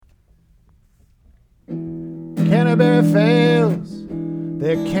Canterbury fails,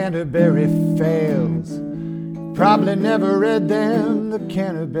 their Canterbury fails. Probably never read them, the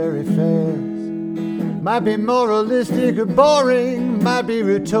Canterbury fails. Might be moralistic or boring, might be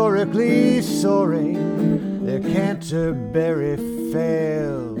rhetorically soaring. Their Canterbury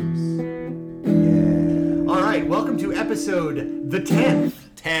fails. Yeah. All right, welcome to episode the 10th.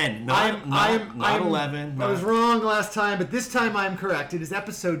 10, not 11. I was wrong last time, but this time I'm correct. It is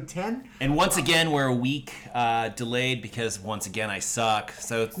episode 10. And once again, we're a week delayed because once again I suck.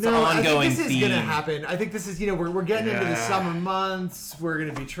 So it's an ongoing I think this theme. is going to happen. I think this is, we're getting into the summer months. We're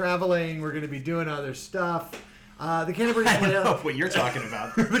going to be traveling. We're going to be doing other stuff. The Canterbury I know what you're talking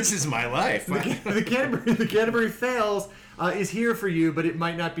about. This is my life. the Canterbury Fails is here for you, but it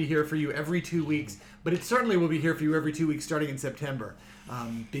might not be here for you every 2 weeks. But it certainly will be here for you every 2 weeks starting in September.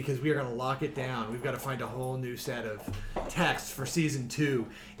 Because we are going to lock it down. We've got to find a whole new set of texts for season 2.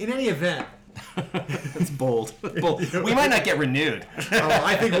 In any event, it's bold. We might not get renewed.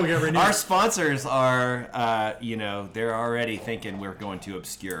 I think we'll get renewed. Our sponsors are, they're already thinking we're going too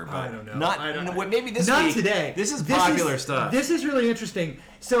obscure. But I don't know. Maybe this not week. Today. This is popular stuff. This is really interesting.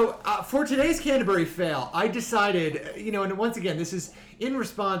 So for today's Canterbury Fail, I decided, and once again, this is in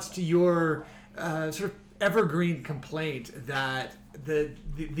response to your sort of evergreen complaint that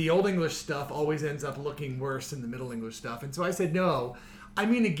the Old English stuff always ends up looking worse than the Middle English stuff. And so I said, no,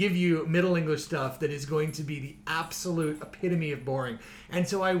 I'm going to give you Middle English stuff that is going to be the absolute epitome of boring. And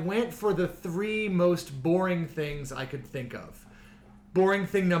so I went for the 3 most boring things I could think of. Boring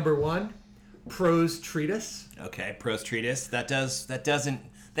thing number 1, prose treatise. Okay, prose treatise. That doesn't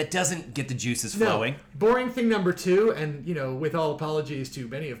get the juices flowing. No. Boring thing number 2, and with all apologies to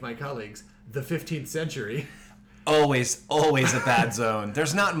many of my colleagues, the 15th century. Always a bad zone.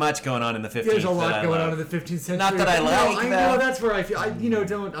 There's not much going on in the 15th. There's a lot going on in the 15th century. Not that I like. I know that's where I feel.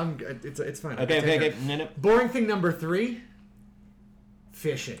 It's fine. Okay. Boring thing number 3,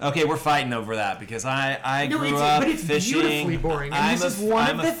 fishing. Okay, we're fighting over that because I grew up but it's fishing. Beautifully boring. And this is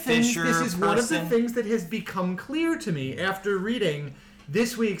one of the things that has become clear to me after reading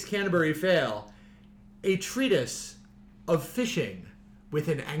this week's Canterbury Fail, a treatise of fishing with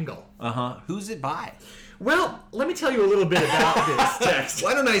an angle. Who's it by? Well, let me tell you a little bit about this text.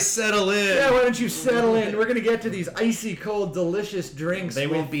 Why don't I settle in? Yeah, why don't you settle in? We're going to get to these icy cold, delicious drinks. They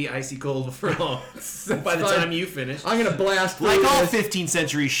won't be icy cold for long. By the time you finish. I'm going to blast like all 15th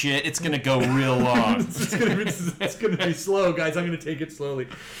century shit, it's going to go real long. It's going to be slow, guys. I'm going to take it slowly.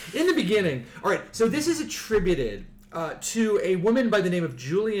 In the beginning, all right, so this is attributed to a woman by the name of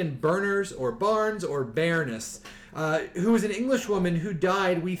Julian Barnes, who was an English woman who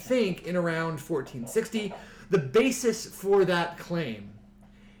died, we think, in around 1460. The basis for that claim,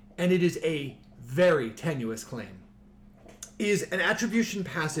 and it is a very tenuous claim, is an attribution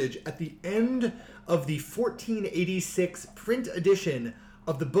passage at the end of the 1486 print edition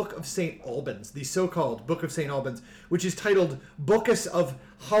of the Book of St. Albans, the so-called Book of St. Albans, which is titled Bookus of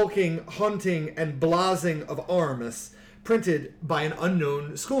Hawking, Hunting, and Blasing of Arms, printed by an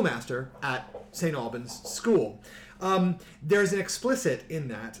unknown schoolmaster at St. Albans School. There's an explicit in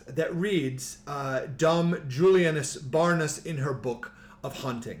that reads, Dom Julianus Barnus in her Book of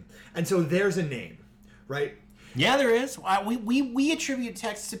Hunting. And so there's a name, right? Yeah, there is. We attribute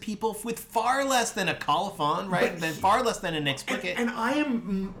texts to people with far less than a colophon, right? Than far less than an explicit. And I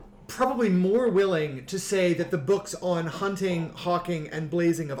am probably more willing to say that the books on hunting, hawking, and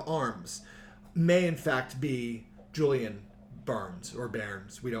blazing of arms may in fact be Julian Barnes or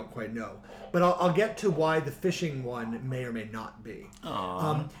Bairns. We don't quite know. But I'll get to why the fishing one may or may not be.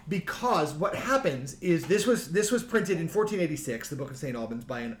 Because what happens is this was printed in 1486, the Book of St. Albans,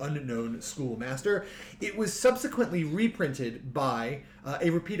 by an unknown schoolmaster. It was subsequently reprinted by a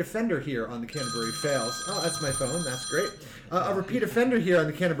repeat offender here on the Canterbury Fails. Oh, that's my phone. That's great. A repeat offender here on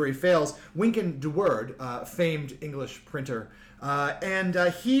the Canterbury Fails, Wynkyn de Worde, famed English printer. And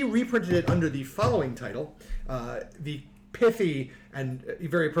he reprinted it under the following title, the pithy and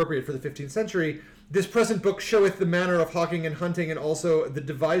very appropriate for the 15th century. This present book showeth the manner of hawking and hunting, and also the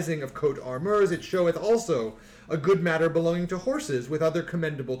devising of coat armours. It showeth also a good matter belonging to horses, with other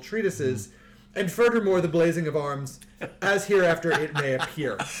commendable treatises, and furthermore the blazing of arms, as hereafter it may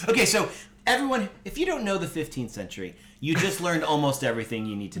appear. Okay, so everyone, if you don't know the 15th century, you just learned almost everything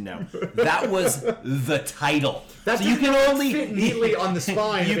you need to know. That was the title. So you can only fit neatly on the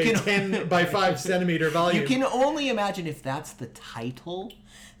spine of a 10 by 5 centimeter volume. You can only imagine if that's the title,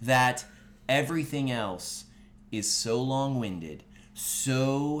 that everything else is so long-winded,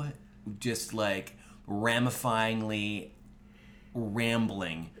 so just like ramifyingly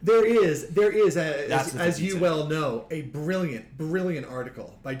rambling. There is, That's the as you 15th well know, a brilliant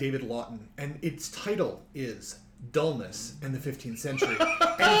article by David Lawton, and its title is Dullness in the 15th Century.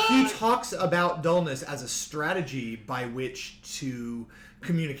 And he talks about dullness as a strategy by which to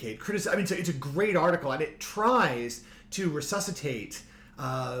communicate. I mean, so it's a great article, and it tries to resuscitate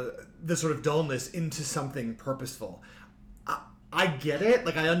the sort of dullness into something purposeful. I get it.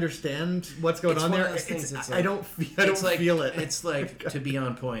 Like, I understand what's going on there. I don't feel it. It's like, to be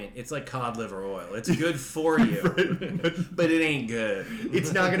on point, it's like cod liver oil. It's good for you, but it ain't good.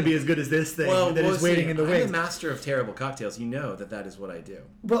 It's not going to be as good as this thing that is waiting in the wings. I'm a master of terrible cocktails. You know that is what I do.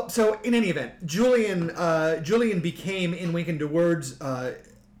 Well, so in any event, Julian became, in Wynkyn de Word's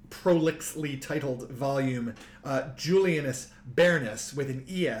prolixly titled volume, Julianus Baernus, with an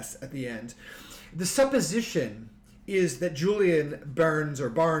ES at the end. The supposition is that Julian Barnes or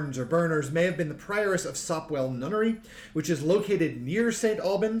Berners may have been the prioress of Sopwell Nunnery, which is located near St.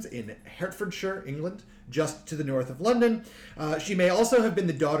 Albans in Hertfordshire, England, just to the north of London. She may also have been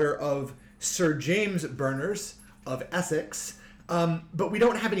the daughter of Sir James Berners of Essex, but we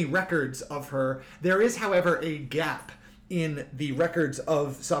don't have any records of her. There is, however, a gap in the records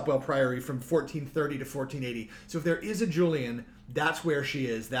of Sopwell Priory from 1430 to 1480. So if there is a Julian, that's where she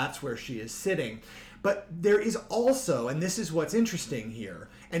is. That's where she is sitting. But there is also, and this is what's interesting here,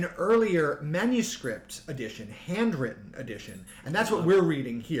 an earlier manuscript edition, handwritten edition, and that's what we're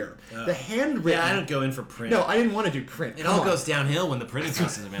reading here. The handwritten... Yeah, I don't go in for print. No, I didn't want to do print. It all goes downhill when the printing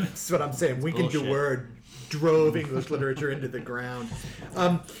press is invented. That's what I'm saying. Wynkyn de Word drove English literature into the ground.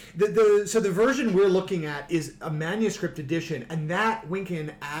 So the version we're looking at is a manuscript edition, and that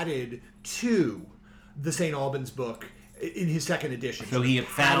Wynkyn added to the St. Albans book in his second edition. So he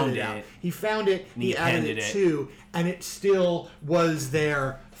found it. He found it. He added it too, and it still was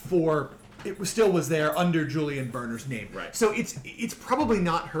there was there under Julian Berner's name. Right. So it's probably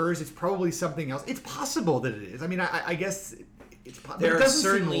not hers. It's probably something else. It's possible that it is. I mean, I guess it's possible.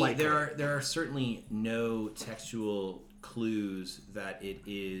 There are certainly no textual clues that it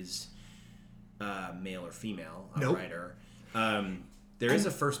is male or female, a writer. There is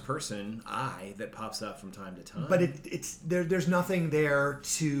a first person I that pops up from time to time, but there's nothing there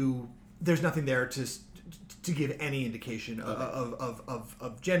to give any indication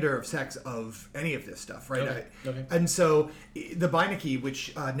of gender, of sex, of any of this stuff, right? Okay. And so the Beinecke,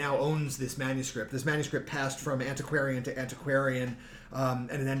 which now owns this manuscript passed from antiquarian to antiquarian,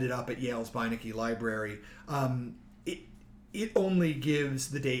 and it ended up at Yale's Beinecke Library. It only gives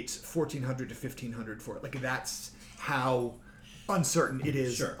the dates 1400 to 1500 for it. Like, that's how uncertain it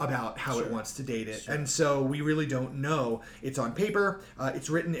is about how it wants to date it. And so we really don't know. It's on paper. It's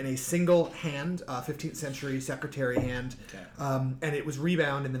written in a single hand, 15th century secretary hand, and it was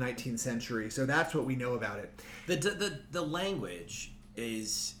rebound in the 19th century. So that's what we know about it. The language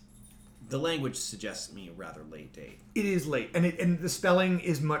suggests me a rather late date. It is late, and the spelling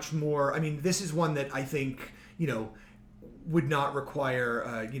is much more. I mean, this is one that I think would not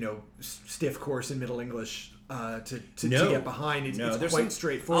require stiff course in Middle English to get behind. It's quite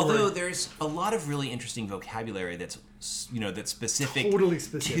straightforward. Although there's a lot of really interesting vocabulary that's specific, totally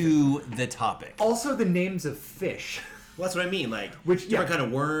specific to the topic. Also, the names of fish. Well, that's what I mean. Like, different kind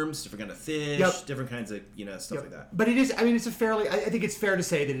of worms, different kind of fish, different kinds of stuff like that. But it is. I mean, I think it's fair to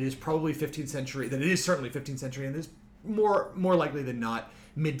say that it is probably 15th century. That it is certainly 15th century, and it is more likely than not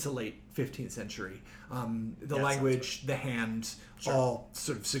mid to late 15th century. The language, the hand, all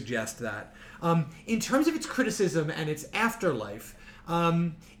sort of suggest that. In terms of its criticism and its afterlife,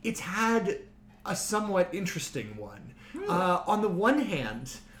 it's had a somewhat interesting one. On the one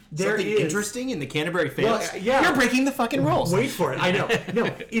hand, there Something is interesting in the Canterbury Fails. Well, yeah. You're breaking the fucking rules. Wait for it. I know. No,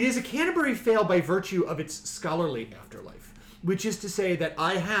 it is a Canterbury Fail by virtue of its scholarly afterlife, which is to say that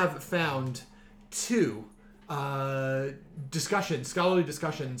I have found two scholarly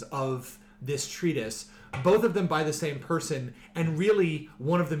discussions of this treatise, both of them by the same person, and really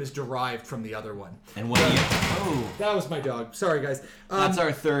one of them is derived from the other one. And what do you... Oh. That was my dog. Sorry, guys. That's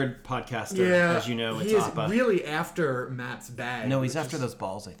our third podcaster, as you know. It's he is Appa. really after Matt's bag. No, he's after those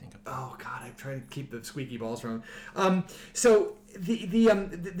balls, I think. Oh, God, I try to keep the squeaky balls from him. So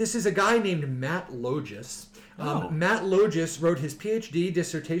this is a guy named Matt Logis. Matt Logis wrote his PhD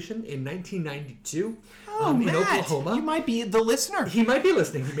dissertation in 1992 in Oklahoma. You might be the listener. He might be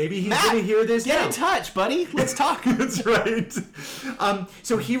listening. Maybe he's going to hear this. Get in touch, buddy. Let's talk. That's right.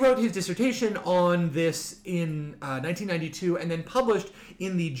 So he wrote his dissertation on this in 1992 and then published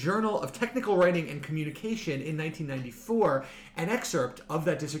in the Journal of Technical Writing and Communication in 1994 an excerpt of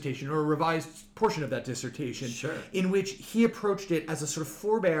that dissertation, or a revised portion of that dissertation, in which he approached it as a sort of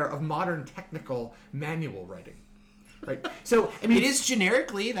forebear of modern technical manual writing. Right. So I mean, it is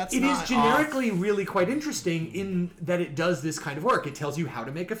generically really quite interesting in that it does this kind of work. It tells you how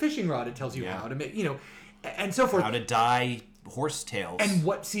to make a fishing rod. It tells you how to make, and so forth. How to dye horse tails. And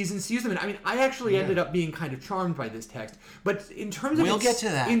what seasons to use them in. I mean, I actually ended up being kind of charmed by this text. But in terms of get to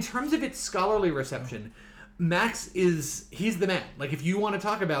that. In terms of its scholarly reception, Max he's the man. Like, if you want to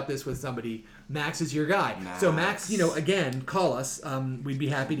talk about this with somebody, Max is your guy. So Max, again, call us. We'd be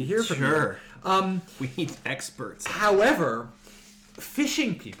happy to hear from you. Sure. We need experts. However,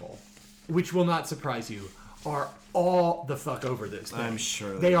 fishing people, which will not surprise you, are all the fuck over this thing. I'm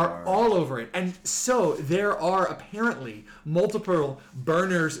sure they are all over it. And so there are apparently multiple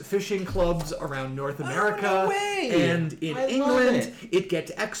Burners fishing clubs around North America and in England. It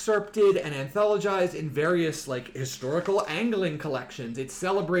gets excerpted and anthologized in various historical angling collections. It's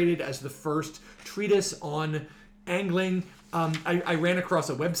celebrated as the first treatise on angling. I ran across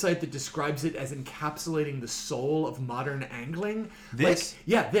a website that describes it as encapsulating the soul of modern angling. This?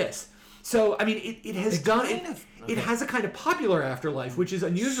 This. So, I mean, it has it has a kind of popular afterlife, which is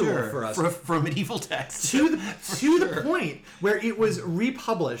unusual for us. From medieval texts. To the point where it was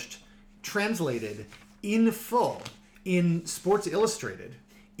republished, translated in full in Sports Illustrated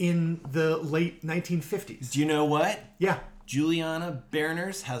in the late 1950s. Do you know what? Yeah. Juliana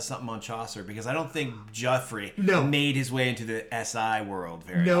Berners has something on Chaucer, because I don't think Geoffrey made his way into the SI world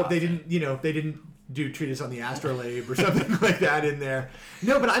very often. They didn't, they didn't do treatise on the astrolabe or something like that in there.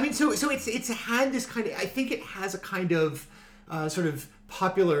 No, but I mean, so it's had this kind of, I think it has a kind of sort of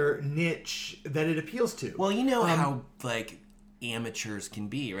popular niche that it appeals to. Well, you know how amateurs can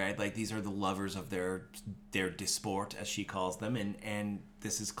be, right? Like, these are the lovers of their disport, as she calls them, and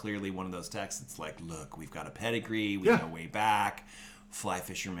this is clearly one of those texts. It's like, look, we've got a pedigree, we go way back, fly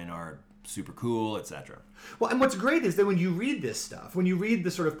fishermen are super cool, etc. Well, and what's great is that when you read this stuff, when you read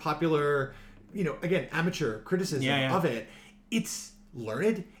the sort of popular, again, amateur criticism of it, it's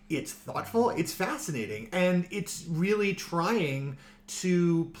learned, it's thoughtful, it's fascinating, and it's really trying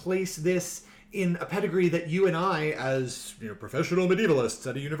to place this in a pedigree that you and I, as professional medievalists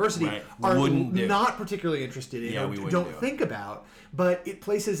at a university, are not particularly interested in, or don't think about, but it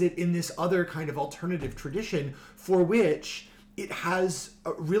places it in this other kind of alternative tradition for which it has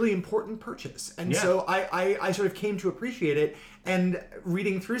a really important purchase. And so I sort of came to appreciate it. And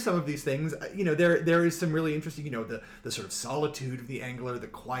reading through some of these things, there is some really interesting, the sort of solitude of the angler, the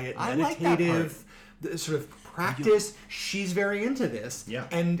quiet, meditative, the sort of practice. She's very into this,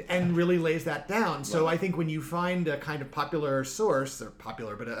 and really lays that down. So I think when you find a kind of popular source, or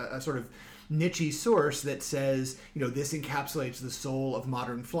popular, but a sort of niche-y source that says, this encapsulates the soul of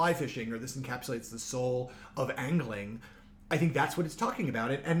modern fly fishing, or this encapsulates the soul of angling, I think that's what it's talking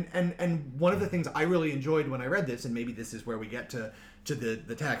about. And one of the things I really enjoyed when I read this, and maybe this is where we get to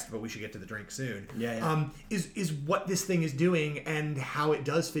the text, but we should get to the drink soon. Is what this thing is doing and how it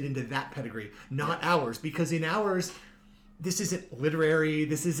does fit into that pedigree, not ours. Because in ours, this isn't literary.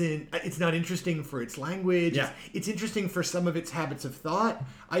 It's not interesting for its language. It's interesting for some of its habits of thought,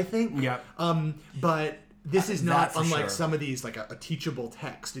 I think. But this is not unlike some of these, like a teachable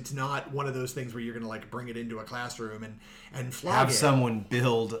text. It's not one of those things where you're going to bring it into a classroom and flog have it. someone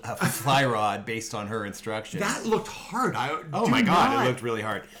build a fly rod based on her instructions. That looked hard. Oh my god, it looked really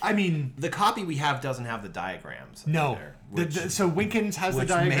hard. I mean, the copy we have doesn't have the diagrams. No. So Winkins has the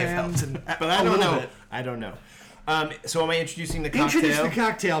diagrams, but I don't know. I don't know. So am I introducing the cocktail? Introduce the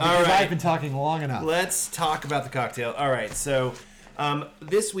cocktail, because I've been talking long enough. Let's talk about the cocktail. All right, so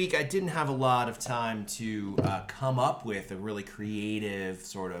this week I didn't have a lot of time to come up with a really creative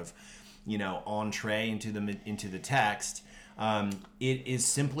sort of, entree into the text. It is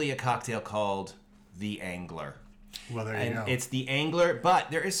simply a cocktail called the Angler. Well, there you go. It's the Angler,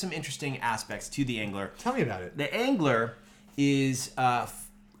 but there is some interesting aspects to the Angler. Tell me about it. The Angler is a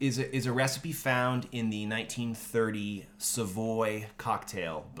recipe found in the 1930 Savoy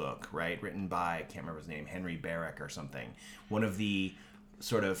cocktail book, right? Written by, I can't remember his name, Henry Barrack or something. One of the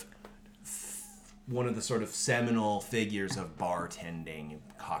sort of seminal figures of bartending,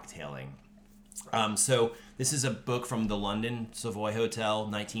 cocktailing. So this is a book from the London Savoy Hotel,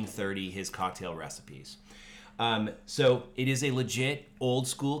 1930, his cocktail recipes. So it is a legit old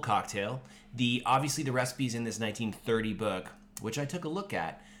school cocktail. Obviously the recipes in this 1930 book, which I took a look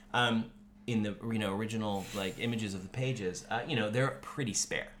at, in the original images of the pages, they're pretty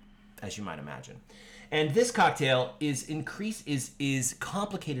spare, as you might imagine. And this cocktail is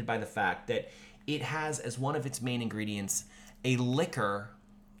complicated by the fact that it has as one of its main ingredients a liquor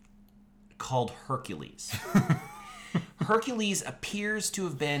called Hercules. Hercules appears to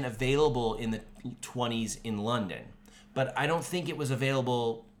have been available in the 20s in London, but I don't think it was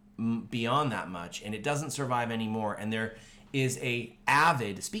available beyond that much, and it doesn't survive anymore. And there is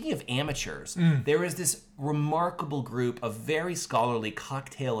speaking of amateurs, there is this remarkable group of very scholarly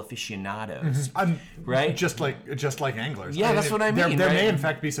cocktail aficionados, right? Just like anglers. Yeah, that's what I mean. There right? may in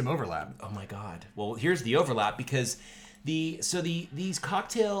fact be some overlap. Oh my God! Well, here's the overlap because these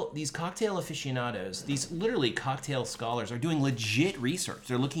cocktail aficionados, these literally cocktail scholars, are doing legit research.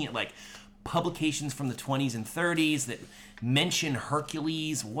 They're looking at like publications from the 20s and 30s that mention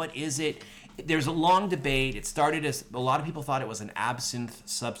Hercules. What is it? There's a long debate. It started as a lot of people thought it was an absinthe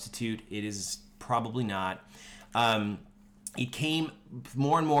substitute. It is probably not. It came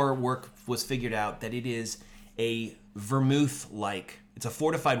more and more work was figured out that it is a vermouth-like. It's a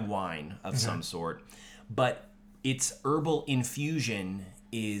fortified wine of some sort, but its herbal infusion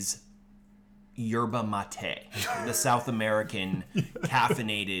is yerba mate, the South American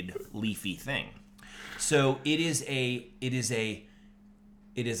caffeinated leafy thing. So it is a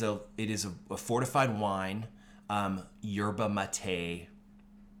fortified wine, yerba mate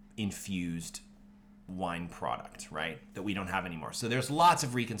infused wine product, right? That we don't have anymore. So there's lots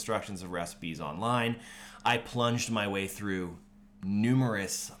of reconstructions of recipes online. I plunged my way through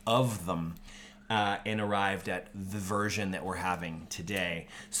numerous of them and arrived at the version that we're having today.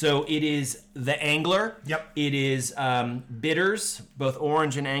 So it is the Angler. Yep. It is bitters, both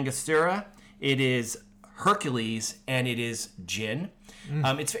orange and Angostura. It is Hercules, and it is gin.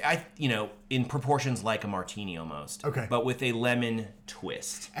 It's in proportions like a martini almost. Okay. But with a lemon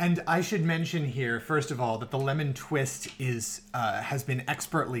twist. And I should mention here, first of all, that the lemon twist has been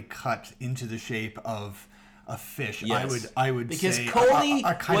expertly cut into the shape of a fish. Yes. I would because say Coley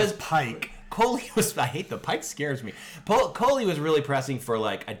a kind was of pike. Coley was. I hate the pike. Scares me. Coley was really pressing for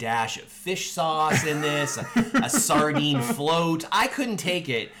like a dash of fish sauce in this, a sardine float. I couldn't take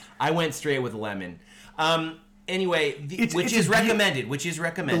it. I went straight with lemon. Anyway, which is recommended.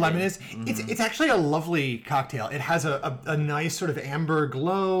 The lemon is. It's actually a lovely cocktail. It has a nice sort of amber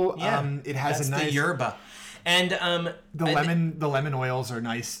glow. Yeah, it has that's a nice the yerba, and the lemon oils are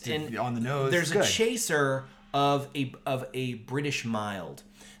nice on the nose. There's a chaser of a British mild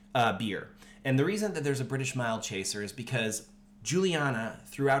beer, and the reason that there's a British mild chaser is because Juliana,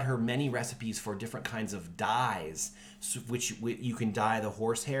 throughout her many recipes for different kinds of dyes, which you can dye the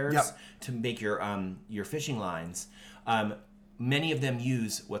horse-hairs to make your fishing lines, many of them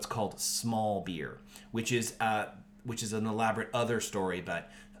use what's called small beer, which is an elaborate other story,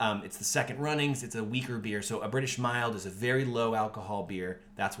 but it's the second runnings. It's a weaker beer, so a British mild is a very low alcohol beer.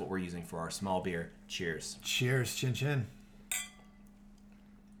 That's what we're using for our small beer. Cheers. Cheers, chin chin.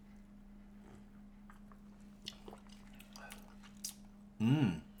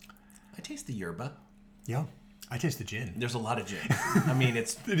 I taste the yerba. Yeah, I taste the gin. There's a lot of gin. I mean,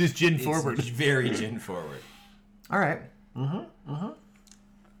 it is gin forward. It's very gin forward. All right. Ooh,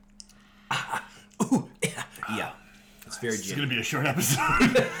 yeah. It's very It's gin. going to be a short episode.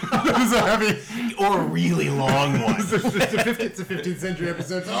 It's a heavy Or a really long one. It's a 15th century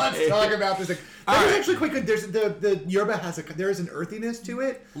episode, so let's talk about this. It's actually quite good. There's the yerba there is an earthiness to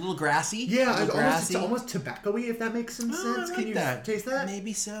it. A little grassy. Yeah, grassy. it's almost tobacco-y, if that makes some sense. I Can like you that. taste that?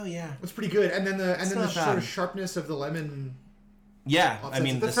 Maybe so. Yeah. It's pretty good. And then the not sort bad. of sharpness of the lemon. Yeah. Offsets. I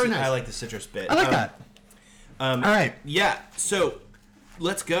mean, That's very nice. I like the citrus bit. I like that. All right. Yeah. So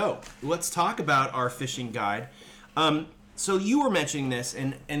let's go. Let's talk about our fishing guide. So you were mentioning this,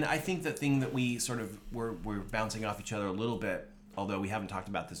 and I think the thing that we sort of we're bouncing off each other a little bit, although we haven't talked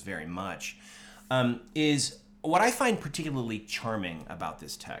about this very much, is what I find particularly charming about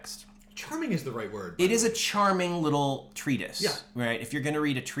this text. Charming is the right word. It is a charming little treatise. Yeah. Right? If you're going to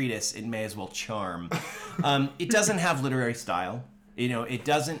read a treatise, it may as well charm. It doesn't have literary style. It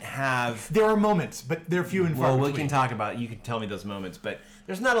doesn't have... There are moments, but they're few and far Well, between. we can talk about... You can tell me those moments, but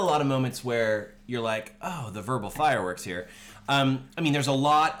there's not a lot of moments where you're like, oh, the verbal fireworks here. I mean, there's a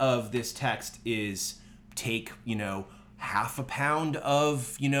lot of this text is take, half a pound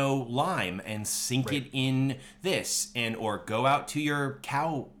of, lime and sink it in this, or go out to your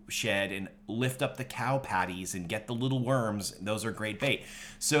cow shed and lift up the cow patties and get the little worms. Those are great bait.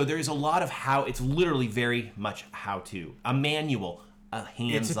 So there's a lot of how. It's literally very much how-to. A manual, a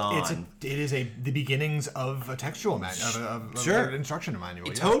hands-on. It is the beginnings of a textual manual, of an instruction manual.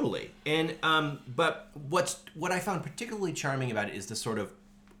 Yeah. Totally. And but what I found particularly charming about it is the sort of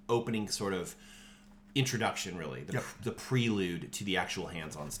opening sort of introduction, really, the prelude to the actual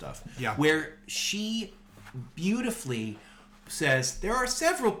hands-on stuff. Yeah. Where she beautifully says there are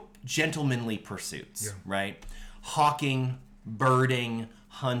several gentlemanly pursuits, right? Hawking, birding,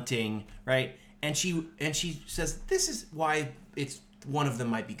 hunting, right? And she says this is why it's one of them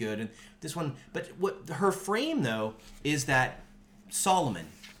might be good and this one, but what her frame though is that Solomon,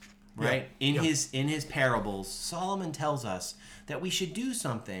 right? In his parables, Solomon tells us that we should do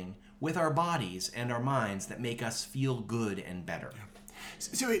something with our bodies and our minds that make us feel good and better.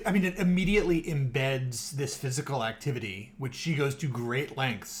 So, it immediately embeds this physical activity, which she goes to great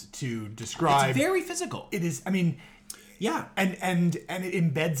lengths to describe. It's very physical. It is, yeah. And it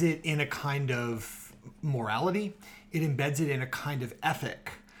embeds it in a kind of morality. It embeds it in a kind of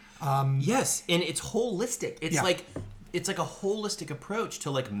ethic. Yes, and it's holistic. It's like a holistic approach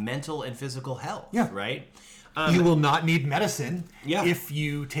to like mental and physical health, right? You will not need medicine if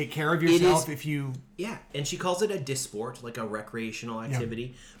you take care of yourself, Yeah, and she calls it a disport, like a recreational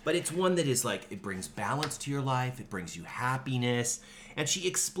activity. But it's one that is like, it brings balance to your life, it brings you happiness. And she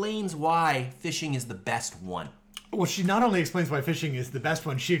explains why fishing is the best one. Well, she not only explains why fishing is the best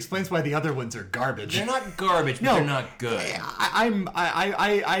one, she explains why the other ones are garbage. They're not garbage, but they're not good.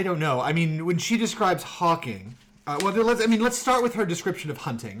 I don't know. When she describes hawking, let's start with her description of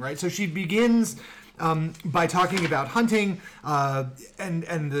hunting, right? So she begins by talking about hunting,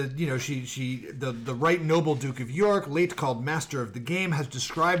 and the right noble Duke of York, late called Master of the Game, has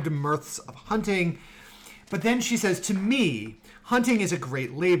described the mirths of hunting. But then she says, to me, hunting is a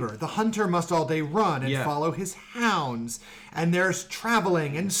great labor. The hunter must all day run and follow his hounds. And there's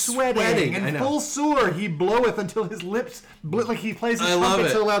traveling and sweating and full sore he bloweth until his lips like he plays his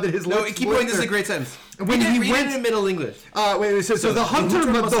trumpet so loud that his lips keep going. This is a great sentence. When he went in Middle English. So the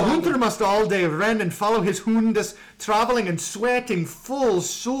hunter must all day run and follow his houndes, traveling and sweating full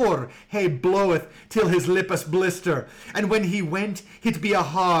sore he bloweth till his lippus blister. And when he went, hit be a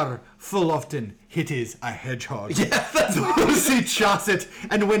har, full often hit is a hedgehog. Yeah, that's those he chasset,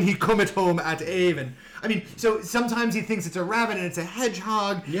 and when he cometh home at even. So sometimes he thinks it's a rabbit and it's a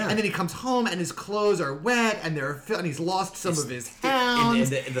hedgehog, and then he comes home and his clothes are wet and he's lost some of his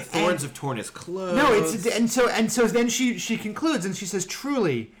hounds. And the thorns have torn his clothes. No, so then she concludes and she says,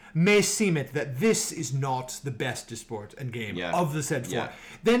 truly, may seem it that this is not the best disport and game of the said four. Yeah.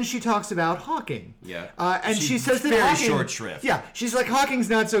 Then she talks about hawking. Yeah. And she says that very hawking, short shrift. Yeah. She's like, hawking's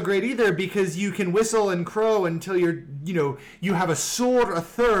not so great either because you can whistle and crow until you have a sore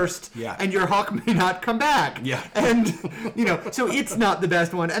thirst and your hawk may not come back. Yeah. And, so it's not the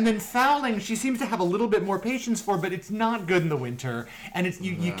best one. And then fowling, she seems to have a little bit more patience for, but it's not good in the winter. And it's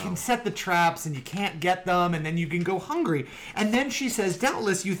you can set the traps and you can't get them and then you can go hungry. And then she says,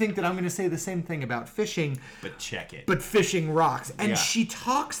 doubtless you think that I'm going to say the same thing about fishing. But check it. But fishing rocks. And she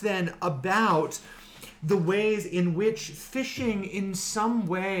talks then about the ways in which fishing in some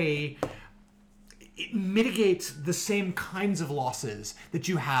way it mitigates the same kinds of losses that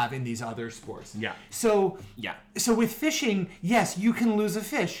you have in these other sports. Yeah. So with fishing, yes, you can lose a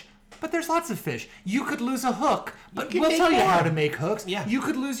fish. But there's lots of fish. You could lose a hook, but we'll tell you how to make hooks. Yeah. You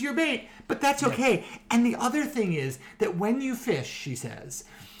could lose your bait, but that's okay. And the other thing is that when you fish, she says,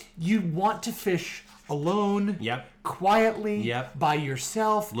 you want to fish alone, quietly, by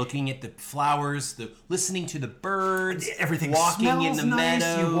yourself, looking at the flowers, listening to the birds, everything walking smells in the nice.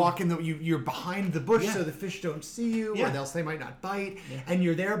 meadow. You walk in you're behind the bush so the fish don't see you, or else they might not bite. And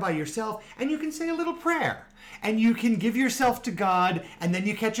you're there by yourself, and you can say a little prayer. And you can give yourself to God, and then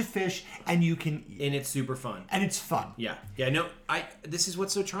you catch a fish, and you can eat. And it's super fun. And it's fun. Yeah. Yeah, no, this is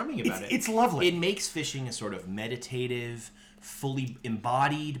what's so charming about it. It's lovely. It makes fishing a sort of meditative, fully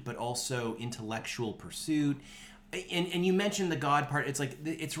embodied, but also intellectual pursuit. And you mentioned the God part. It's like,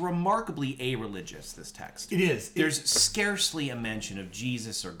 it's remarkably a-religious, this text. It is. There's scarcely a mention of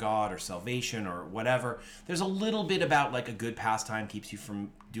Jesus or God or salvation or whatever. There's a little bit about like a good pastime keeps you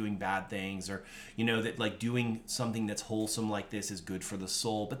from doing bad things, or that like doing something that's wholesome like this is good for the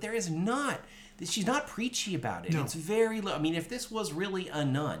soul. But there is not. She's not preachy about it. No. It's very low. If this was really a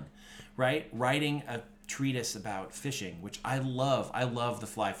nun, right, writing a treatise about fishing, which I love the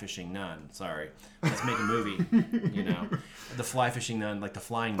fly fishing nun. Sorry, let's make a movie. The fly fishing nun, like the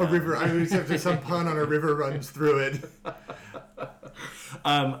flying nun. A river. I would have some pun on a river runs through it.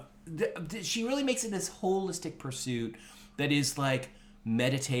 She really makes it this holistic pursuit that is like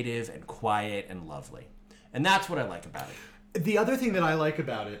meditative and quiet and lovely, and that's what I like about it. The other thing that I like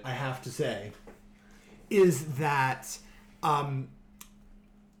about it, I have to say, is that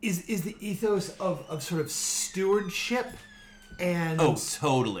is the ethos of sort of stewardship and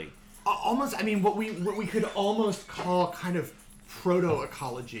totally almost what we could almost call kind of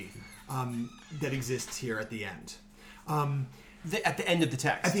proto-ecology that exists here at the end. At the end of the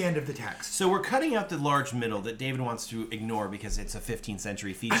text. At the end of the text. So we're cutting out the large middle that David wants to ignore because it's a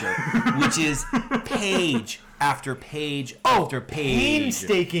 15th-century feature, which is page after page after page.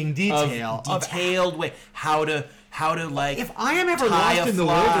 Painstaking detail. Detailed way. How to how to like. If I am ever tie lost a in the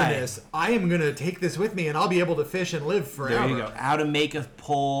fly. wilderness, I am gonna take this with me, and I'll be able to fish and live forever. There you go. How to make a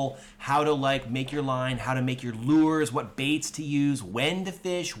pole, how to like make your line, how to make your lures, what baits to use, when to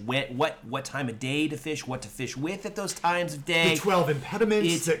fish, what time of day to fish, what to fish with at those times of day. The 12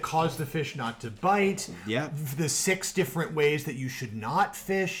 impediments that cause the fish not to bite. Yeah. The 6 different ways that you should not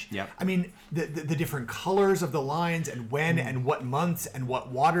fish. Yeah. I mean, the different colors of the lines and when and what months and what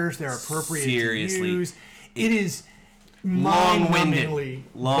waters they're appropriate Seriously. to use. It is mind-numbingly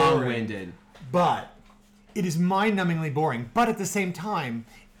Long-winded. but it is mind-numbingly boring. But at the same time,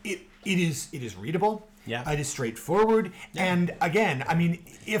 it is readable. Yeah. It is straightforward. Yeah. And again, I mean,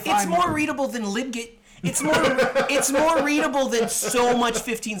 It's more readable than Lidgett. It's more readable than so much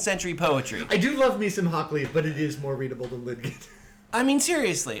 15th century poetry. I do love me some Hockley, but it is more readable than Lidgett. I mean,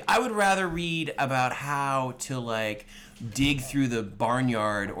 seriously, I would rather read about how to like dig through the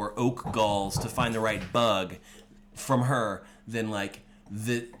barnyard or oak galls to find the right bug from her than like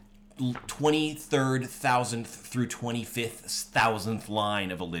the 23rd thousandth through 25th thousandth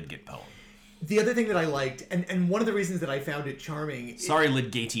line of a Lidgett poem. The other thing that I liked, and one of the reasons that I found it charming... Sorry,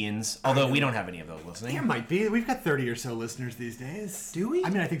 Lidgettians, although we don't have any of those listening. There might be. We've got 30 or so listeners these days. Do we?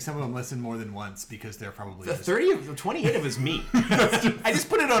 I mean, I think some of them listen more than once because they're probably... The 28 of us me. I just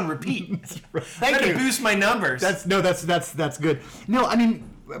put it on repeat. Thank you. Boost my numbers. That's good. No, I mean,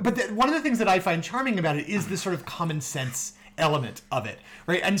 but one of the things that I find charming about it is the sort of common sense element of it,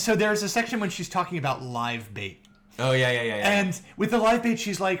 right? And so there's a section when she's talking about live bait. Oh, yeah. And with the live bait,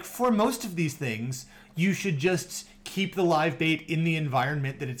 she's like, for most of these things, you should just keep the live bait in the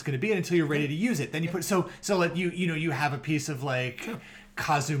environment that it's going to be in until you're ready to use it. Then you put so like you have a piece of like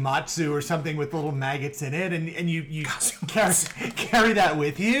kazumatsu or something with little maggots in it, and you carry that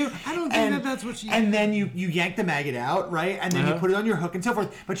with you. I don't think that's what she... And then you yank the maggot out, right? And then you put it on your hook and so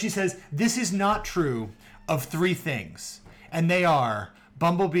forth. But she says, this is not true of 3 things. And they are...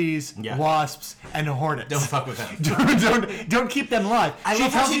 bumblebees, wasps, and hornets. Don't fuck with them. don't keep them alive. I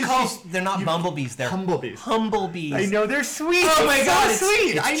love how she calls... They're not bumblebees. They're humblebees. Humblebees. I know, they're sweet. Oh my God, so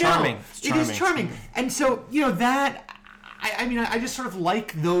sweet. it's I know. charming. It's It is charming. And so, that... I mean, I just sort of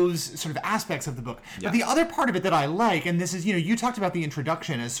like those sort of aspects of the book. Yeah. But the other part of it that I like, and this is, you talked about the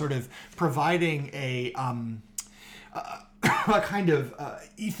introduction as sort of providing a kind of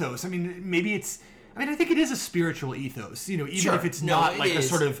ethos. I mean, maybe it's... I think it is a spiritual ethos, even if it's not like a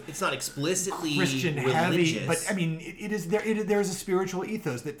sort of... It's not explicitly Christian religious. heavy, but I mean, it is there. There's a spiritual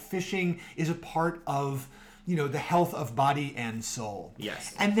ethos that fishing is a part of, the health of body and soul.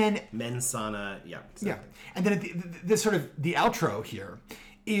 Yes. And then mens sana, exactly. Yeah, and then the sort of the outro here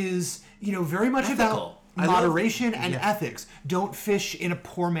is very much Ethical. about moderation and ethics. Don't fish in a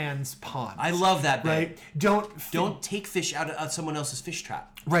poor man's pond. I love that bit. Right? Don't take fish out of someone else's fish trap.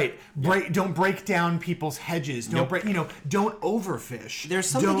 Right. Don't break down people's hedges. Don't don't overfish. There's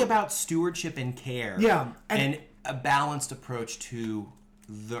something about stewardship and care. Yeah. And a balanced approach to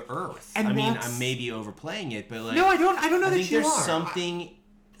the earth. And I mean, I may be overplaying it, but like... No, I don't know that you are.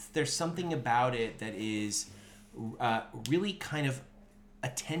 There's something about it that is really kind of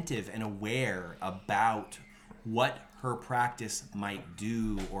attentive and aware about what her practice might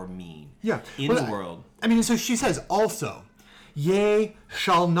do or mean in the world. I mean, so she says also, ye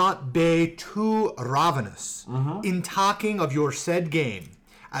shall not be too ravenous in talking of your said game,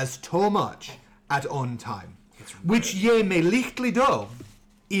 as too much at on time, which ye may lichtly do,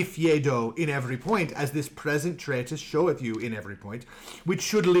 if ye do in every point, as this present treatise showeth you in every point, which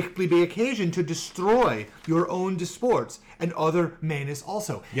should lichtly be occasion to destroy your own disports and other manus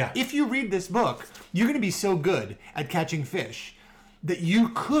also. Yeah. If you read this book, you're going to be so good at catching fish that you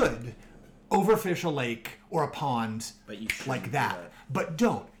could overfish a lake or a pond like that. But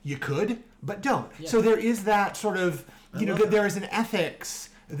don't. You could, but don't. Yeah. So there is that sort of, there is an ethics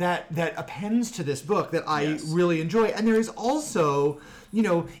that appends to this book that I really enjoy. And there is also,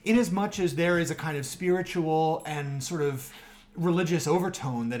 in as much as there is a kind of spiritual and sort of religious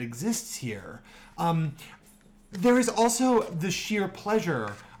overtone that exists here, there is also the sheer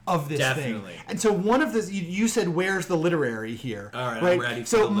pleasure of this thing. And so one of the, you said, where's the literary here? All right, I'm ready for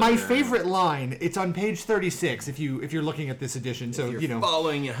So the my literary. favorite line, it's on page 36 if you're looking at this edition. So, If you're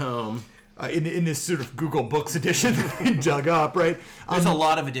following at home. In this sort of Google Books edition that I dug up, right? There's a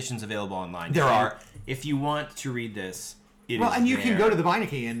lot of editions available online. There are. If you want to read this, Well, is and you can go there. to the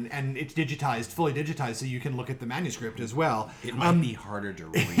Beinecke and it's digitized, fully digitized, so you can look at the manuscript as well. It might be harder to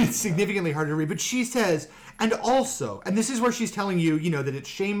read. It's significantly harder to read. But she says, and also, and this is where she's telling you, that it's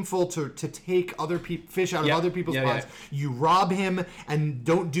shameful to take fish out of other people's ponds. You rob him, and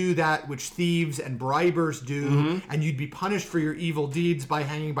don't do that which thieves and bribers do, and you'd be punished for your evil deeds by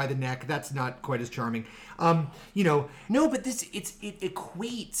hanging by the neck. That's not quite as charming. No, but it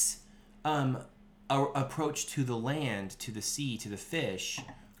equates our approach to the land, to the sea, to the fish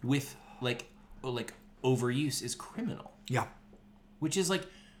with like overuse is criminal. Yeah. Which is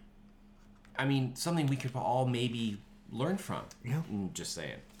something we could all maybe learn from. Yeah. Just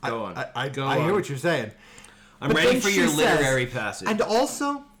saying. Go on. I hear what you're saying. I'm But ready then for she your says, literary passage. And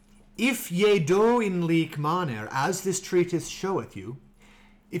also, if ye do in like manner, as this treatise showeth you,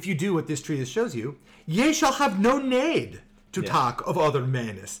 if you do what this treatise shows you, ye shall have no need to talk of other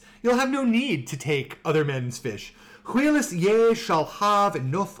men's. You'll have no need to take other men's fish. Whilst ye shall have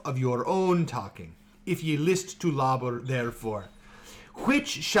enough of your own talking, if ye list to labour therefore. Which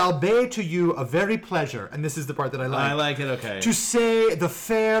shall be to you a very pleasure, and this is the part that I like. I like it, okay. To say the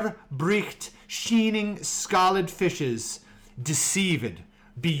fair, bricht, sheening, scalded fishes, deceived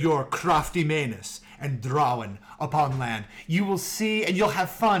be your crafty menace, and drawn upon land. You will see, and you'll have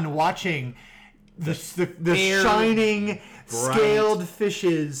fun watching the fair, shining, scaled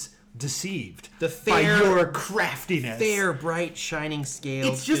fishes deceived by your craftiness. Fair, bright, shining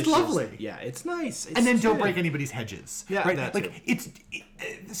scales. It's just lovely. Yeah, it's nice. And then don't break anybody's hedges. Yeah, right? that Like too.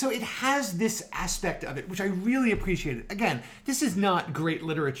 so it has this aspect of it, which I really appreciated. Again, this is not great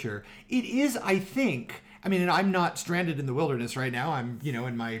literature. It is, I think. I mean, and I'm not stranded in the wilderness right now. I'm,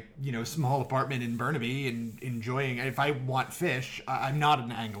 in my, small apartment in Burnaby and enjoying. If I want fish, I'm not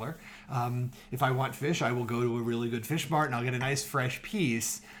an angler. If I want fish, I will go to a really good fish mart and I'll get a nice fresh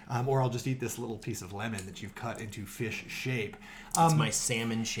piece, or I'll just eat this little piece of lemon that you've cut into fish shape. It's my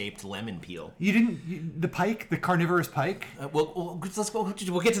salmon-shaped lemon peel. The pike, the carnivorous pike. Let's go.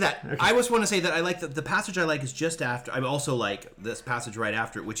 We'll get to that. Okay. I just want to say that I like the passage I like is just after. I also like this passage right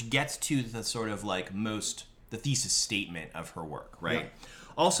after it, which gets to the sort of the thesis statement of her work, right? Yeah.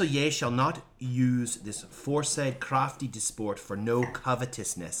 Also, ye shall not use this foresaid crafty disport for no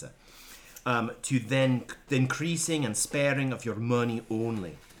covetousness, to then the increasing and sparing of your money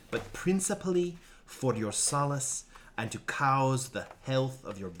only, but principally for your solace and to cause the health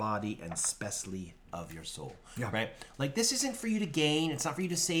of your body and especially of your soul. Yeah. Right? Like, this isn't for you to gain. It's not for you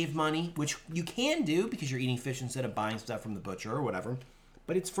to save money, which you can do because you're eating fish instead of buying stuff from the butcher or whatever.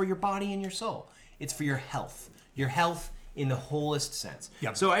 But it's for your body and your soul. It's for your health. Your health in the wholest sense.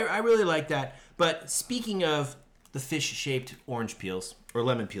 Yep. So I really like that. But speaking of the fish-shaped orange peels, or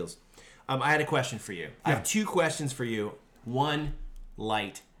lemon peels, I had a question for you. Yeah. I have two questions for you. One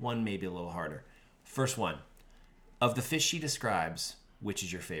light, one maybe a little harder. First one. Of the fish she describes, which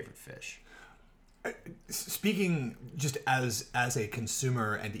is your favorite fish? Speaking just as a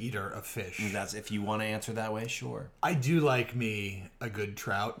consumer and eater of fish. That's if you want to answer that way, sure. I do like me a good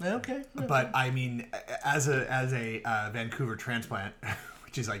trout. Okay. But I mean, as a Vancouver transplant,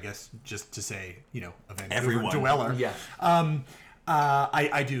 which is, I guess, just to say, a Vancouver dweller. Yeah.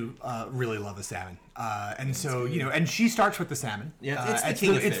 I do really love a salmon. And so, and she starts with the salmon. Yeah,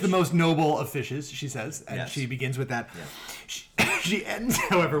 it's the most noble of fishes, she says. And she begins with that. Yeah. She ends,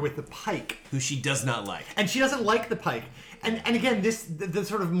 however, with the pike. Who she does not like. And she doesn't like the pike. And again, the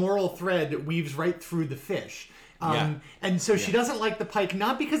sort of moral thread weaves right through the fish. And so she doesn't like the pike,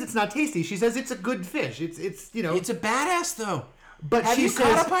 not because it's not tasty. She says it's a good fish. It's It's a badass, though. But have she you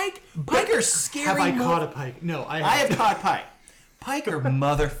says, caught a pike? Pike are scary. Have I caught a pike? No, I have caught pike. Pike are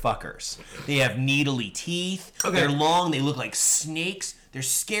motherfuckers. They have needly teeth. Okay. They're long. They look like snakes. They're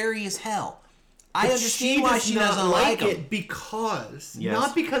scary as hell. I understand why she doesn't like it because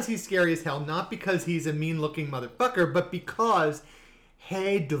not because he's scary as hell, not because he's a mean-looking motherfucker, but because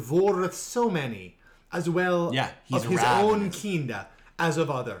he devoureth so many, as well of his own kinda as of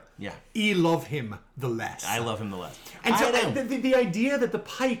other. Yeah, I love him the less. I love him the less. And so the idea that the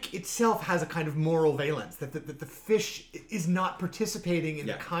pike itself has a kind of moral valence, that the fish is not participating in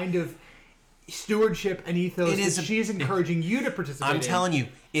the kind of stewardship and ethos that she is encouraging you to participate in. I'm telling you,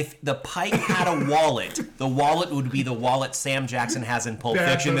 if the pike had a wallet, the wallet would be the wallet Sam Jackson has in Pulp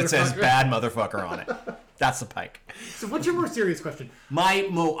Fiction that says "bad motherfucker" on it. That's the pike. So what's your more serious question? I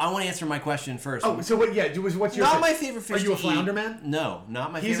want to answer my question first. Oh, so what? Yeah, what's your? Not my favorite fish. Are you a flounder man? No,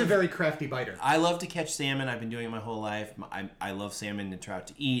 not my favorite. He's a very crafty biter. I love to catch salmon. I've been doing it my whole life. I love salmon and trout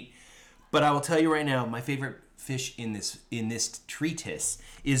to eat. But I will tell you right now, my favorite fish in this treatise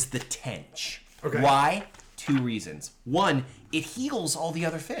is the tench. Okay. Why? Two reasons. One, it heals all the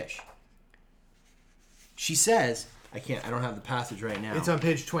other fish. She says, I don't have the passage right now. It's on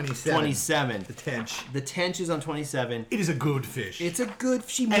page 27. 27. The tench. The tench is on 27. It is a good fish. It's a good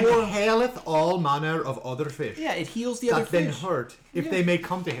fish. and haileth all manner of other fish. Yeah, it heals the other that been fish. hurt, if they may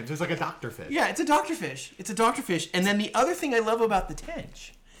come to him. So it's like a doctor fish. Yeah, it's a doctor fish. It's a doctor fish. And then the other thing I love about the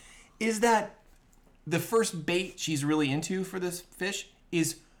tench is that the first bait she's really into for this fish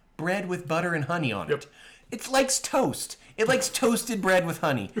is bread with butter and honey on it. It likes toast. It likes toasted bread with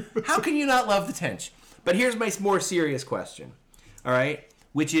honey. How can you not love the tench? But here's my more serious question, all right?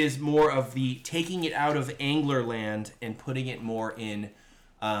 Which is more of the taking it out of angler land and putting it more in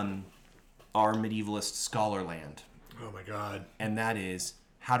our medievalist scholar land. Oh my God. And that is,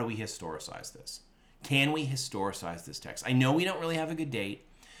 how do we historicize this? Can we historicize this text? I know we don't really have a good date,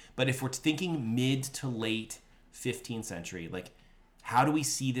 but if we're thinking mid to late 15th century, like, how do we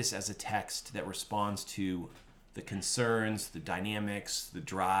see this as a text that responds to the concerns, the dynamics, the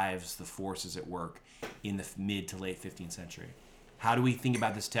drives, the forces at work in the mid to late 15th century? How do we think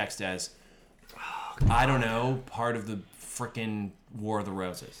about this text as, I don't know, part of the frickin' War of the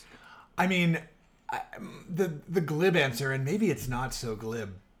Roses? I mean, the glib answer, and maybe it's not so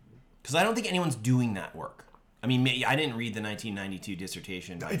glib. Because I don't think anyone's doing that work. I mean, I didn't read the 1992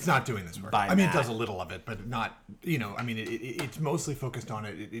 dissertation. It's not doing this work. I mean, it does a little of it, but not, I mean, it's mostly focused on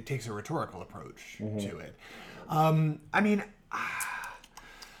it. It takes a rhetorical approach to it. I mean,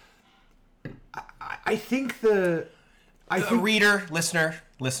 I think reader, listener,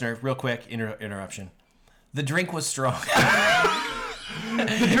 real quick, interruption. The drink was strong.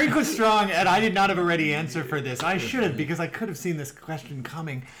 The drink was strong, and I did not have a ready answer for this. I should have, because I could have seen this question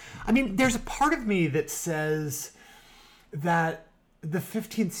coming. I mean, there's a part of me that says that the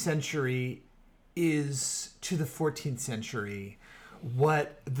 15th century is to the 14th century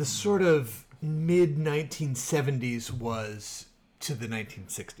what the sort of mid-1970s was to the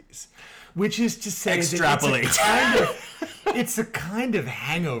 1960s, which is to say extrapolate. That it's a kind of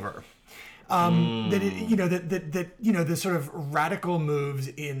hangover. The sort of radical moves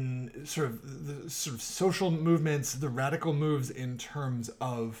in the sort of social movements, the radical moves in terms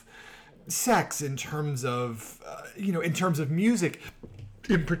of sex, in terms of music,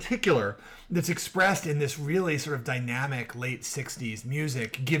 in particular, that's expressed in this really sort of dynamic late 60s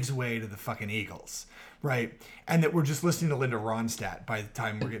music gives way to the fucking Eagles. Right, and that we're just listening to Linda Ronstadt by the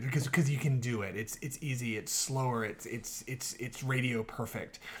time we're getting, because you can do it. It's easy. It's slower. It's radio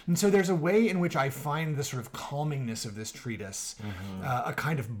perfect. And so there's a way in which I find the sort of calmingness of this treatise a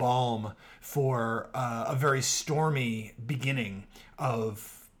kind of balm for a very stormy beginning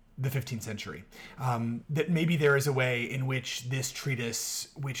of the 15th century. That maybe there is a way in which this treatise,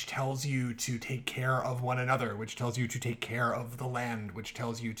 which tells you to take care of one another, which tells you to take care of the land, which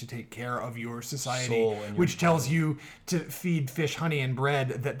tells you to take care of your society, which tells you to feed fish, honey, and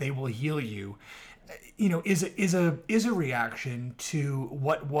bread, that they will heal you, is a reaction to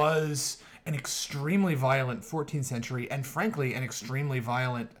what was an extremely violent 14th century and, frankly, an extremely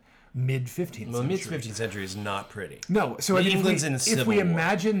violent mid-15th century. Well, mid-15th century is not pretty. No, so I mean, England's in a civil war.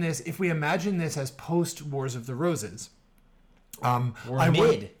 Imagine this, if we imagine this as post Wars of the Roses, or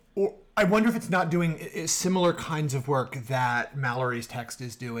mid. I wonder if it's not doing similar kinds of work that Mallory's text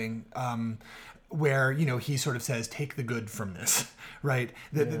is doing, where he sort of says, take the good from this, right?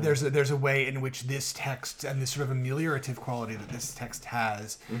 There's a way in which this text and this sort of ameliorative quality that this text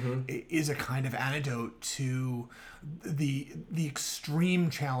has is a kind of antidote to the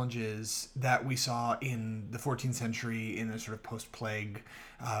extreme challenges that we saw in the 14th century in a sort of post-plague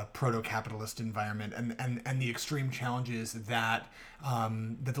proto-capitalist environment, and the extreme challenges that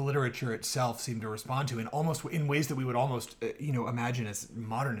that the literature itself seemed to respond to in ways that we would almost imagine as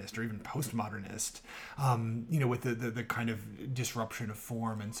modernist or even postmodernist, with the kind of disruption of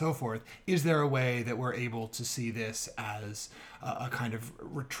form and so forth. Is there a way that we're able to see this as a kind of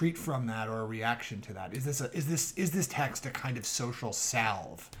retreat from that or a reaction to that? Is this text a kind of social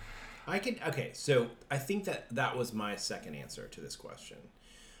salve? So I think that was my second answer to this question.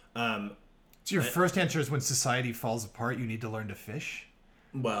 So your first answer is when society falls apart, you need to learn to fish?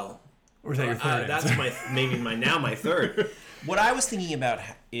 Well, or is that your third answer? That's my third. What I was thinking about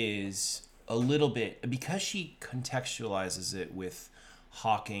is a little bit, because she contextualizes it with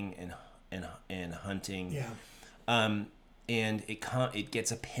hawking and hunting. Yeah. And it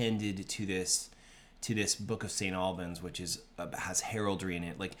gets appended to this Book of St. Albans, which has heraldry in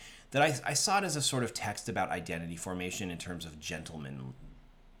it, like that. I saw it as a sort of text about identity formation in terms of gentlemanness,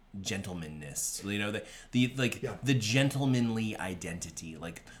 the gentlemanly identity,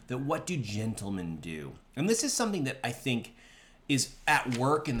 like that. What do gentlemen do? And this is something that I think is at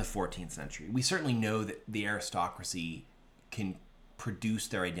work in the 14th century. We certainly know that the aristocracy can produce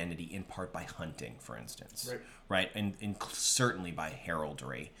their identity in part by hunting, for instance, right? And certainly by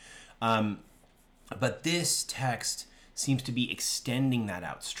heraldry. But this text seems to be extending that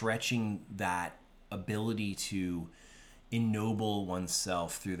out, stretching that ability to ennoble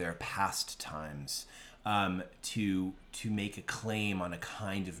oneself through their pastimes, to make a claim on a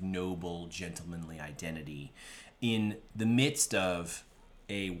kind of noble, gentlemanly identity in the midst of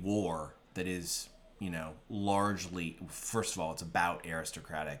a war that is, largely, first of all, it's about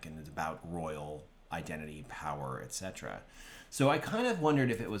aristocratic and it's about royal identity, power, etc. So I kind of wondered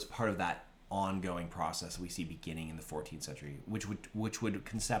if it was part of that ongoing process we see beginning in the 14th century, which would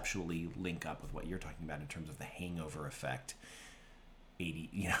conceptually link up with what you're talking about in terms of the hangover effect, 80,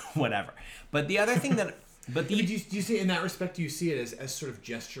 whatever. But the other thing that, do you see, in that respect, do you see it as sort of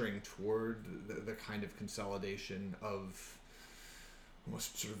gesturing toward the kind of consolidation of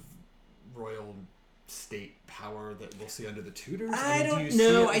almost sort of royal state power that we'll see under the Tudors? I don't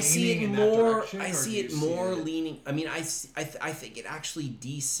know. I see it more leaning. I mean, I think it actually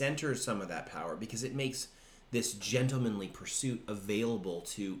decenters some of that power because it makes this gentlemanly pursuit available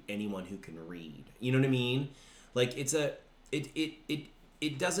to anyone who can read. You know what I mean? Like it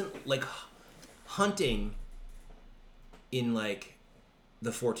doesn't, like, hunting in like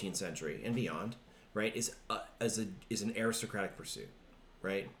the 14th century and beyond, right? Is an aristocratic pursuit.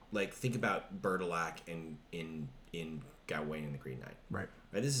 Right, like think about Bertilac in Gawain and the Green Knight. Right.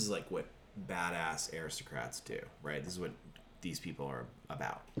 This is like what badass aristocrats do. Right, this is what these people are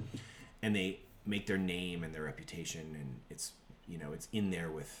about, and they make their name and their reputation, and it's it's in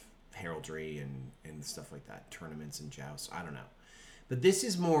there with heraldry and stuff like that, tournaments and jousts. I don't know, but this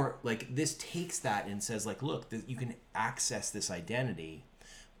is more like this takes that and says like, look, you can access this identity,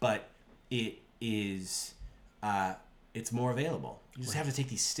 but it is. It's more available. You just have to take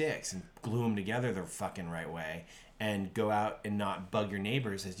these sticks and glue them together the fucking right way and go out and not bug your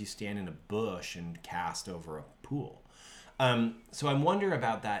neighbors as you stand in a bush and cast over a pool. So I wonder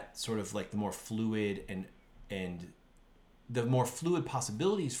about that sort of like the more fluid and the more fluid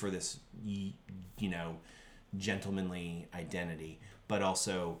possibilities for this, gentlemanly identity, but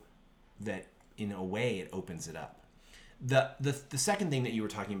also that in a way it opens it up. The second thing that you were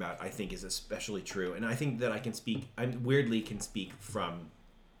talking about, I think, is especially true, and I think that I weirdly can speak from.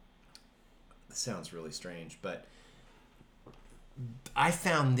 This sounds really strange, but I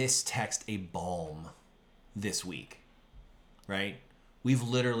found this text a balm this week, right? We've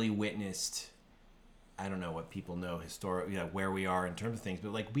literally witnessed, I don't know what people know historically, where we are in terms of things,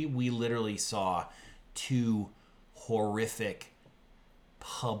 but like we literally saw two horrific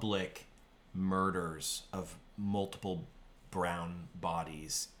public murders of multiple brown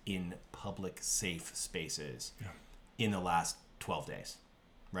bodies in public safe spaces in the last 12 days,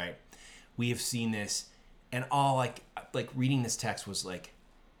 right? We have seen this, and all like reading this text was like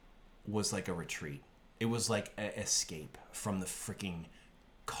a retreat. It was like an escape from the freaking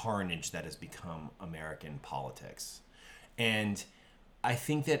carnage that has become American politics. And I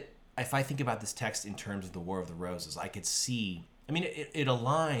think that if I think about this text in terms of the War of the Roses, I could see, I mean, it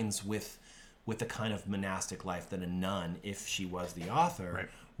aligns with the kind of monastic life that a nun, if she was the author,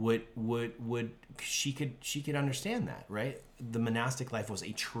 would she could understand that, right? The monastic life was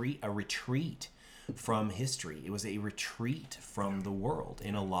a retreat from history. It was a retreat from the world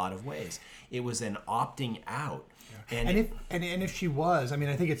in a lot of ways. It was an opting out. And if she was, I mean,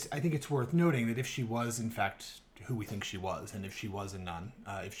 I think it's worth noting that if she was in fact who we think she was, and if she was a nun,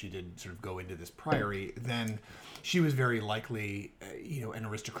 if she did sort of go into this priory, then she was very likely, an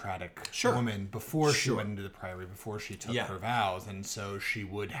aristocratic woman before she went into the priory, before she took her vows, and so she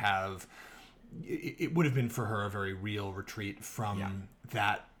would have. It would have been for her a very real retreat from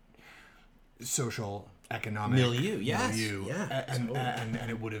that social economic milieu, and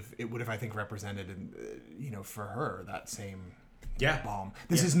it would have I think represented, for her that same. Balm.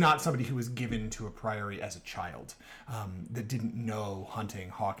 This is not somebody who was given to a priory as a child, that didn't know hunting,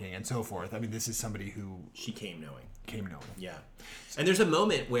 hawking, and so forth. I mean, this is somebody who she came knowing. Yeah. And there's a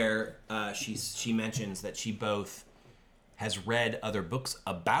moment where she mentions that she both has read other books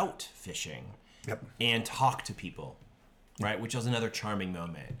about fishing and talked to people, right? Which was another charming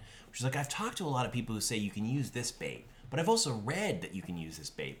moment. She's like, I've talked to a lot of people who say you can use this bait, but I've also read that you can use this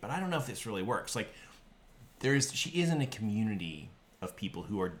bait, but I don't know if this really works. Like, she is in a community of people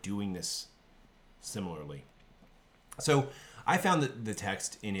who are doing this similarly. So I found that the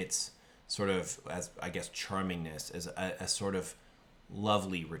text in its sort of, as I guess, charmingness as a sort of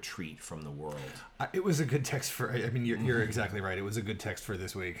lovely retreat from the world. It was a good text for, I mean, you're exactly right. It was a good text for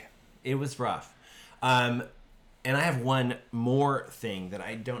this week. It was rough. And I have one more thing that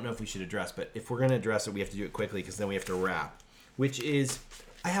I don't know if we should address, but if we're going to address it, we have to do it quickly because then we have to wrap, which is,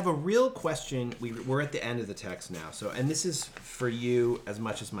 I have a real question. We're at the end of the text now, and this is for you as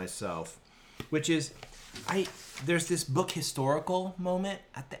much as myself, which is, there's this book historical moment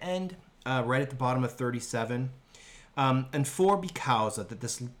at the end, right at the bottom of 37. And for because that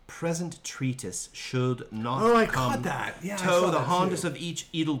this present treatise should not come to the hands of each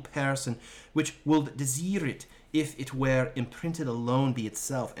idle person, which will desire it if it were imprinted alone be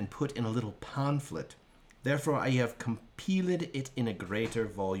itself and put in a little pamphlet. Therefore I have compiled it in a greater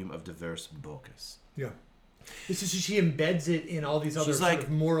volume of diverse books. Yeah. This is, she embeds it in all these other sort of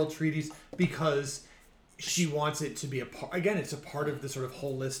moral treatises because she wants it to be a part. Again, it's a part of the sort of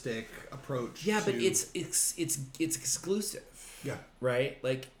holistic approach. Yeah, but it's exclusive. Yeah. Right.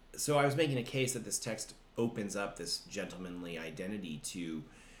 Like, so I was making a case that this text opens up this gentlemanly identity to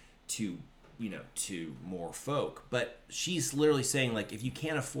more folk, but she's literally saying, like, if you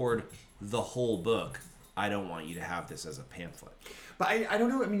can't afford the whole book, I don't want you to have this as a pamphlet. But I don't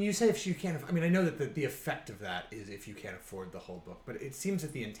know. I mean, you say if you can't. I mean, I know that the effect of that is if you can't afford the whole book, but it seems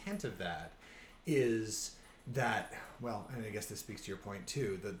that the intent of that is that, well, and I guess this speaks to your point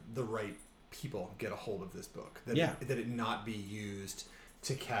too, that the right people get a hold of this book. That it not be used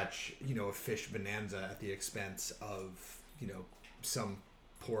to catch, a fish bonanza at the expense of, some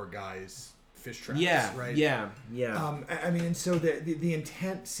poor guy's fish traps. Yeah, right? Yeah. I mean, and so the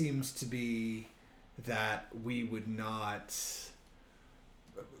intent seems to be that we would not,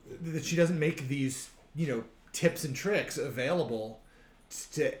 that she doesn't make these, tips and tricks available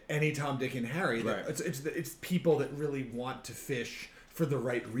to any Tom, Dick, and Harry. Right. It's people that really want to fish for the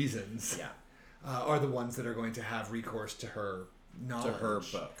right reasons. Yeah. Are the ones that are going to have recourse to her knowledge. To her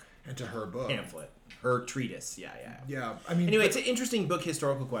book. And to her book. Pamphlet. Her treatise. Yeah. Yeah. I mean, anyway, it's an interesting book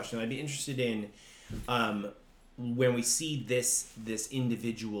historical question. I'd be interested in when we see this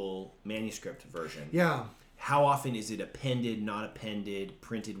individual manuscript version. Yeah. How often is it appended, not appended,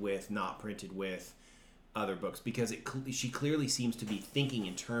 printed with, not printed with other books? Because she clearly seems to be thinking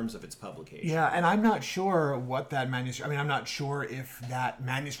in terms of its publication. Yeah, and I'm not sure what that manuscript... I mean, I'm not sure if that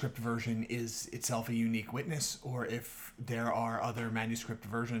manuscript version is itself a unique witness or if there are other manuscript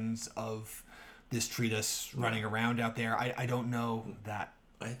versions of this treatise running around out there. I don't know that.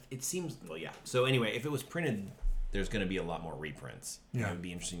 It seems... Well, yeah. So anyway, if it was printed, there's going to be a lot more reprints. Yeah. It would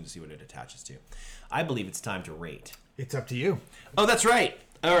be interesting to see what it attaches to. I believe it's time to rate. It's up to you. Oh, that's right.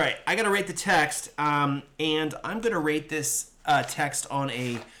 All right, I got to rate the text, and I'm going to rate this text on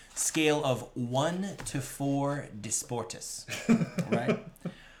a scale of 1 to 4 disportus. Right?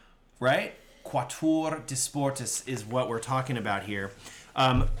 Right? Quatuor disportus is what we're talking about here.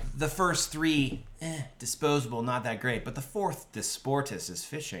 The first 3, disposable, not that great, but the 4th disportus is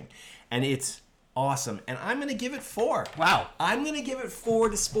fishing, and it's awesome. And I'm going to give it 4. Wow. I'm going to give it 4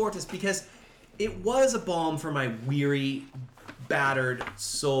 disportus because it was a balm for my weary, battered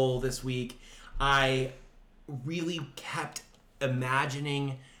soul this week. I really kept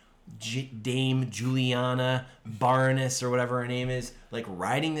imagining Dame Juliana Baroness, or whatever her name is, like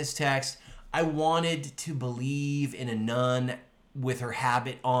writing this text. I wanted to believe in a nun with her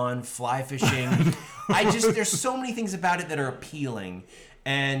habit on, fly fishing. There's so many things about it that are appealing,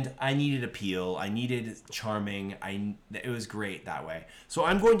 and I needed appeal. I needed charming. It was great that way. So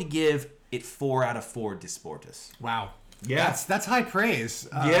I'm going to give it 4 out of 4 disportus. Wow. Yeah, that's high praise.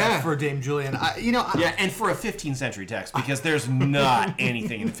 For Dame Julian. And for a 15th century text, because there's not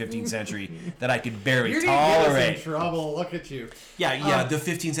anything in the 15th century that I could barely You're tolerate. in trouble. Look at you. Yeah. The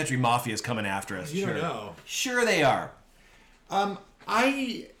 15th century mafia is coming after us. You sure. don't know. Sure they are.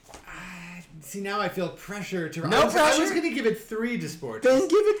 I see now. I feel pressure to. No pressure. I was going to give it 3 disportus. Then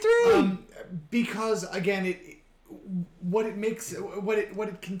give it 3. Because again, what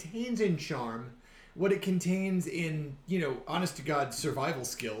it contains in charm. What it contains in, honest to God, survival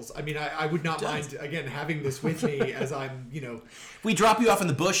skills. I mean, I would not mind, again, having this with me as I'm, We drop you off in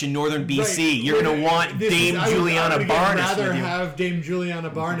the bush in northern BC. Right. You're going to want Dame Juliana Barnes. I'd rather have Dame Juliana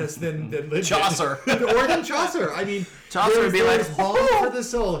Barnes than Lydia. Chaucer. Or than Chaucer. I mean, Chaucer would be like, balm for the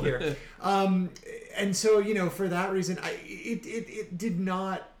soul here. And so, for that reason, it did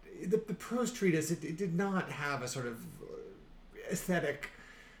not, the prose treatise, it did not have a sort of aesthetic.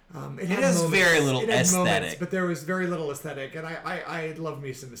 It has very little aesthetic, moments, but there was very little aesthetic, and I love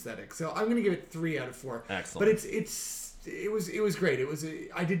me some aesthetic. So I'm going to give it 3 out of 4. Excellent. But it was great.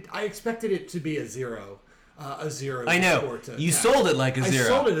 I expected it to be a 0. A 0. I know. You sold it like a 0. I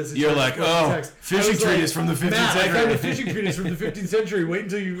sold it as a 0. You're like, fishing treatise from the 15th century. I found a fishing treatise from the 15th century. Wait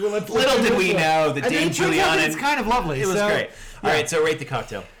until you. Little did we know that Dame Juliana. It's kind of lovely. It was great. All right, so rate the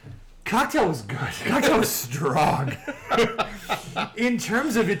cocktail. Cocktail was good. Cocktail was strong. In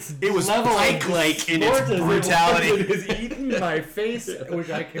terms of its It was level Pike-like in its brutality. It was eating my face, which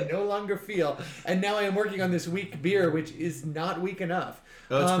I can no longer feel. And now I am working on this weak beer, which is not weak enough.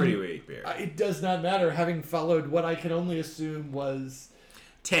 Oh, it's pretty weak beer. It does not matter, having followed what I can only assume was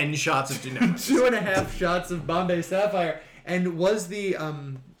 10 shots of Deneuve. 2.5 shots of Bombay Sapphire. And was the...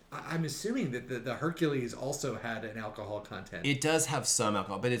 I'm assuming that the Hercules also had an alcohol content. It does have some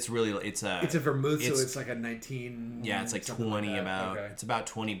alcohol, but it's really It's a vermouth, so it's like a 19. Yeah, it's like something 20 like that. about. Okay. It's about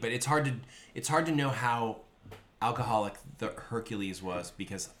 20, but it's hard to know how alcoholic the Hercules was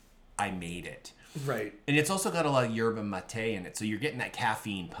because I made it. Right. And it's also got a lot of yerba mate in it, so you're getting that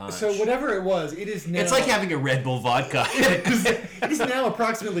caffeine punch. So whatever it was, it is now. It's like having a Red Bull vodka. It is now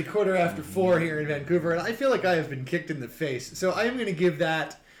approximately 4:15 here in Vancouver, and I feel like I have been kicked in the face. So I am going to give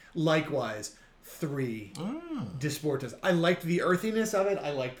that likewise 3 Disportas. I liked the earthiness of it.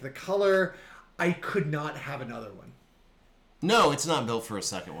 I liked the color. I could not have another one. No, it's not built for a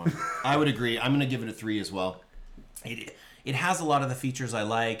second one. I would agree. I'm going to give it a 3 as well. It has a lot of the features I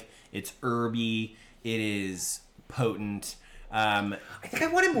like. It's herby. It is potent. I think I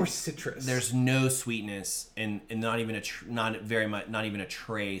wanted more citrus. There's no sweetness and not even not even a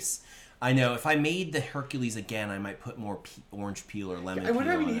trace. I know if I made the Hercules again, I might put more orange peel or lemon. I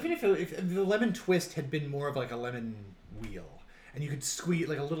wonder. peel I mean, on even it. if the lemon twist had been more of like a lemon wheel, and you could squeeze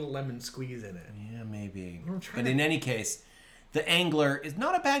like a little lemon squeeze in it. Yeah, maybe. I'm trying But in any case, the Angler is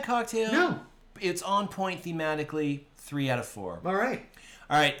not a bad cocktail. No. It's on point thematically. 3 out of 4. All right.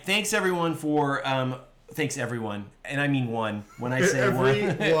 All right. Thanks everyone for. Thanks everyone, and I mean one when I say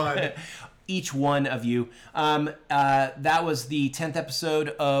Everyone. Each one of you. That was the 10th episode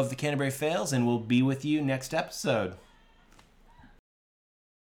of the Canterbury Fails, and we'll be with you next episode.